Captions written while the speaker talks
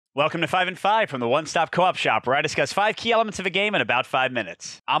Welcome to 5 and 5 from the One Stop Co-op Shop, where I discuss 5 key elements of a game in about 5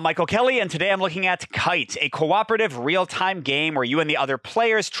 minutes. I'm Michael Kelly, and today I'm looking at Kites, a cooperative real-time game where you and the other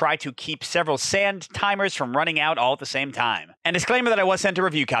players try to keep several sand timers from running out all at the same time. And disclaimer that I was sent a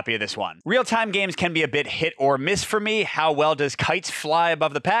review copy of this one. Real-time games can be a bit hit or miss for me. How well does Kites fly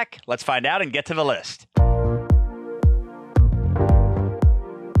above the pack? Let's find out and get to the list.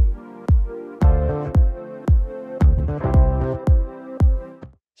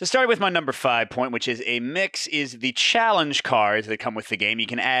 So starting with my number 5 point, which is a mix, is the challenge cards that come with the game. You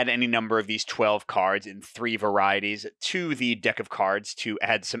can add any number of these 12 cards in 3 varieties to the deck of cards to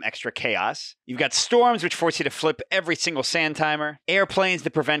add some extra chaos. You've got storms, which force you to flip every single sand timer, airplanes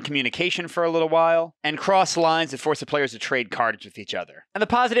that prevent communication for a little while, and cross lines that force the players to trade cards with each other. And the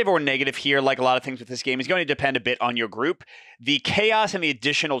positive or negative here, like a lot of things with this game, is going to depend a bit on your group. The chaos and the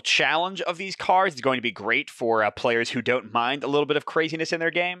additional challenge of these cards is going to be great for players who don't mind a little bit of craziness in their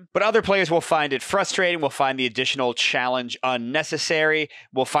game. But other players will find it frustrating, will find the additional challenge unnecessary,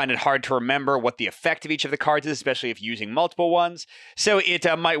 will find it hard to remember what the effect of each of the cards is, especially if using multiple ones. So it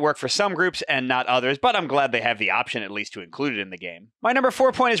might work for some groups and not others, but I'm glad they have the option at least to include it in the game. My number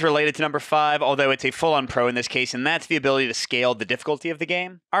 4 point is related to number 5, although it's a full-on pro in this case, and that's the ability to scale the difficulty of the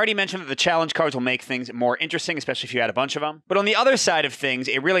game. I already mentioned that the challenge cards will make things more interesting, especially if you add a bunch of them. But on the other side of things,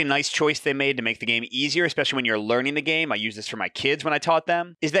 a really nice choice they made to make the game easier, especially when you're learning the game, I use this for my kids when I taught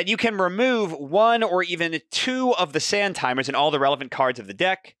them, is that you can remove 1 or even 2 of the sand timers in all the relevant cards of the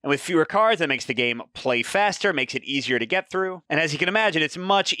deck. And with fewer cards, that makes the game play faster, makes it easier to get through. And as you can imagine, it's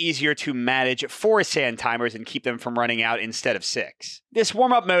much easier to manage 4 sand timers and keep them from running out instead of 6. This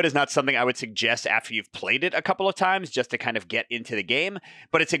warm-up mode is not something I would suggest after you've played it a couple of times, just to kind of get into the game,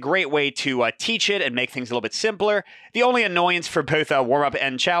 but it's a great way to teach it and make things a little bit simpler. The only annoyance for both warm-up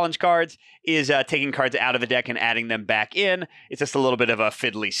and challenge cards is taking cards out of the deck and adding them back in. It's just a little bit of a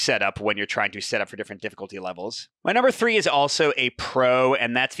fiddly setup when you're trying to set up for different difficulty levels. My number 3 is also a pro,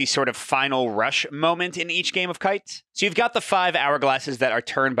 and that's the sort of final rush moment in each game of Kites. So you've got the 5 hourglasses that are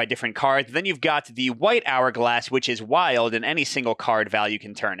turned by different cards, then you've got the white hourglass, which is wild, and any single card value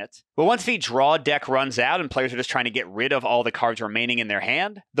can turn it. But once the draw deck runs out and players are just trying to get rid of all the cards remaining in their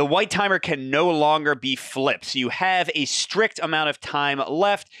hand, the white timer can no longer be flipped. So you have a strict amount of time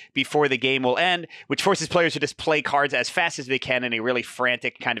left before the game will end, which forces players to just play cards as fast as they can in a really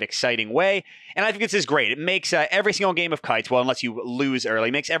frantic, kind of exciting way. And I think this is great. It makes every single game of Kites, well, unless you lose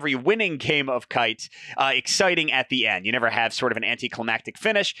early, makes every winning game of Kites exciting at the end. You never have sort of an anticlimactic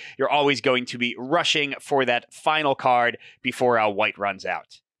finish. You're always going to be rushing for that final card before white runs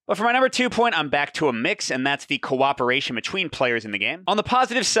out. But for my number 2 point, I'm back to a mix, and that's the cooperation between players in the game. On the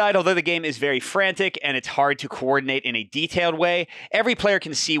positive side, although the game is very frantic and it's hard to coordinate in a detailed way, every player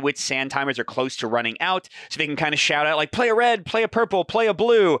can see which sand timers are close to running out, so they can kind of shout out, like, play a red, play a purple, play a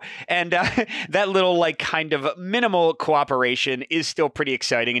blue, and that little, like, kind of minimal cooperation is still pretty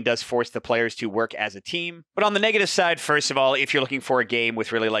exciting and does force the players to work as a team. But on the negative side, first of all, if you're looking for a game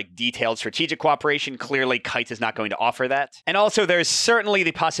with really, like, detailed strategic cooperation, clearly Kites is not going to offer that. And also, there's certainly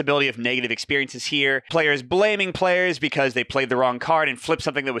the possibility of negative experiences here. Players blaming players because they played the wrong card and flipped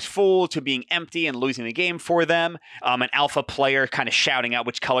something that was full to being empty and losing the game for them. An alpha player kind of shouting out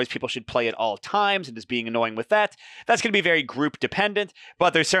which colors people should play at all times and just being annoying with that. That's going to be very group dependent,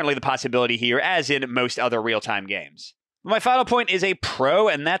 but there's certainly the possibility here, as in most other real-time games. My final point is a pro,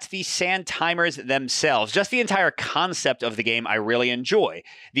 and that's the sand timers themselves. Just the entire concept of the game I really enjoy.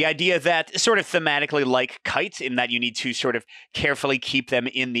 The idea that, sort of thematically like Kites, in that you need to sort of carefully keep them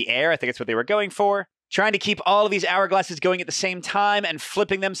in the air. I think that's what they were going for. Trying to keep all of these hourglasses going at the same time and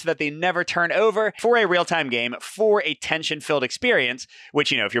flipping them so that they never turn over for a real-time game, for a tension-filled experience,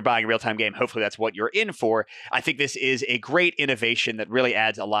 which, you know, if you're buying a real-time game, hopefully that's what you're in for. I think this is a great innovation that really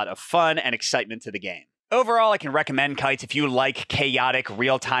adds a lot of fun and excitement to the game. Overall, I can recommend Kites if you like chaotic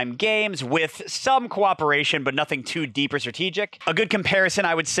real-time games with some cooperation, but nothing too deep or strategic. A good comparison,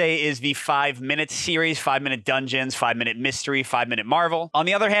 I would say, is the 5-minute series, 5-minute dungeons, 5-minute mystery, 5-minute Marvel. On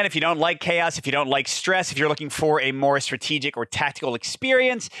the other hand, if you don't like chaos, if you don't like stress, if you're looking for a more strategic or tactical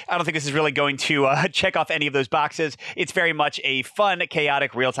experience, I don't think this is really going to check off any of those boxes. It's very much a fun,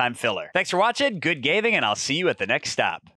 chaotic real-time filler. Thanks for watching, good gaming, and I'll see you at the next stop.